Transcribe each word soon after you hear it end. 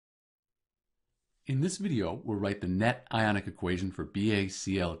In this video, we'll write the net ionic equation for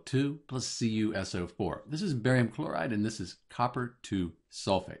BaCl2 plus CuSO4. This is barium chloride and this is copper 2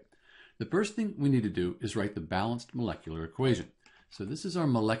 sulfate. The first thing we need to do is write the balanced molecular equation. So this is our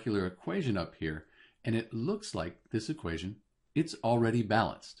molecular equation up here, and it looks like this equation, it's already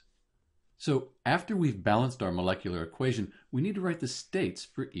balanced. So after we've balanced our molecular equation, we need to write the states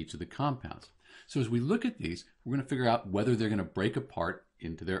for each of the compounds. So as we look at these, we're going to figure out whether they're going to break apart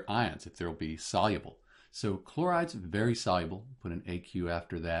into their ions, if they'll be soluble. So chloride's very soluble, put an AQ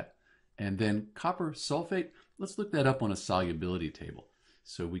after that. And then copper sulfate, let's look that up on a solubility table.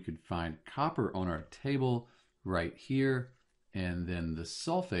 So we could find copper on our table right here, and then the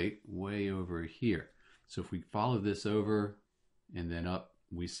sulfate way over here. So if we follow this over and then up,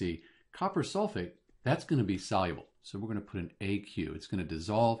 we see copper sulfate, that's going to be soluble. So we're going to put an AQ. It's going to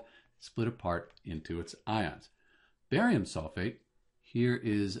dissolve, split apart into its ions. Barium sulfate, here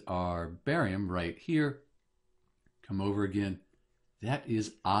is our barium right here. Come over again. That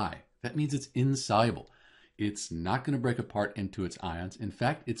is I. That means it's insoluble. It's not going to break apart into its ions. In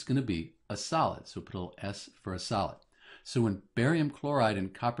fact, it's going to be a solid. So put a little S for a solid. So when barium chloride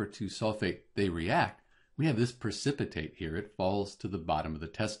and copper 2 sulfate, they react, we have this precipitate here. It falls to the bottom of the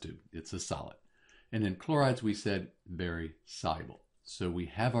test tube. It's a solid. And then chlorides, we said, very soluble. So we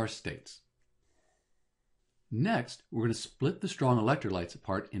have our states. Next, we're going to split the strong electrolytes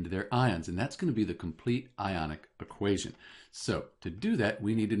apart into their ions, and that's going to be the complete ionic equation. So to do that,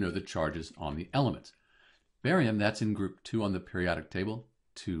 we need to know the charges on the elements. Barium, that's in group 2 on the periodic table,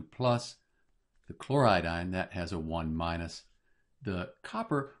 2 plus. The chloride ion, that has a 1 minus. The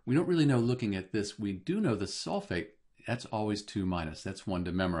copper, we don't really know looking at this. We do know the sulfate, that's always 2 minus. That's one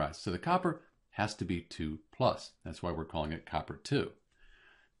to memorize. So the copper has to be 2 plus. That's why we're calling it copper 2.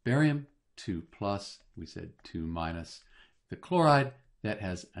 Barium, 2 plus, we said 2 minus. The chloride, that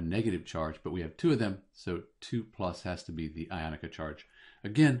has a negative charge, but we have 2 of them, so 2 plus has to be the ionic charge,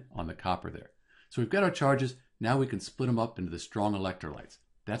 again, on the copper there. So we've got our charges. Now we can split them up into the strong electrolytes.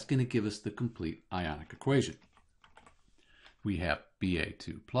 That's going to give us the complete ionic equation. We have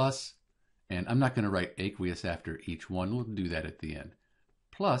Ba2 plus, and I'm not going to write aqueous after each one. We'll do that at the end.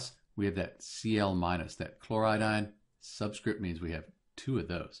 Plus, we have that Cl minus, that chloride ion. Subscript means we have 2 of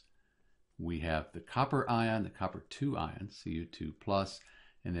those. We have the copper ion, the copper 2 ion, Cu2 plus,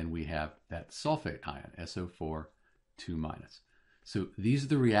 and then we have that sulfate ion, SO4 2 minus. So these are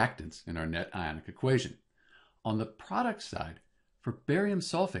the reactants in our net ionic equation. On the product side, for barium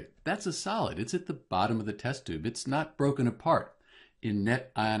sulfate, that's a solid. It's at the bottom of the test tube. It's not broken apart. In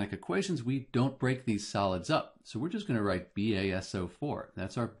net ionic equations, we don't break these solids up. So we're just going to write BaSO4.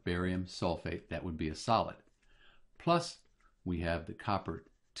 That's our barium sulfate. That would be a solid. Plus, we have the copper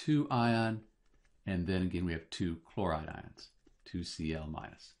 2 ion, and then again we have 2 chloride ions, 2 Cl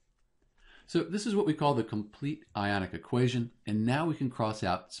minus. So this is what we call the complete ionic equation, and now we can cross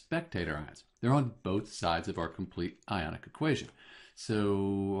out spectator ions. They're on both sides of our complete ionic equation.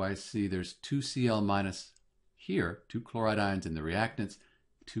 So I see there's 2 Cl minus here, 2 chloride ions in the reactants,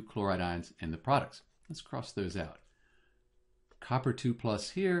 2 chloride ions in the products. Let's cross those out. Copper 2 plus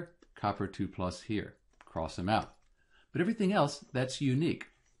here, copper 2 plus here. Cross them out. But everything else, that's unique.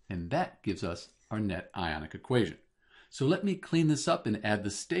 And that gives us our net ionic equation. So let me clean this up and add the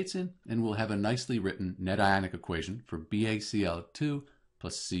states in, and we'll have a nicely written net ionic equation for BaCl2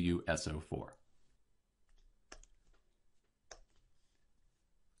 plus CuSO4.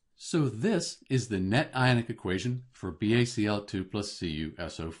 So this is the net ionic equation for BaCl2 plus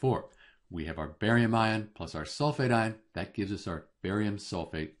CuSO4. We have our barium ion plus our sulfate ion. That gives us our barium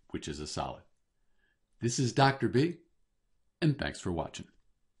sulfate, which is a solid. This is Dr. B, and thanks for watching.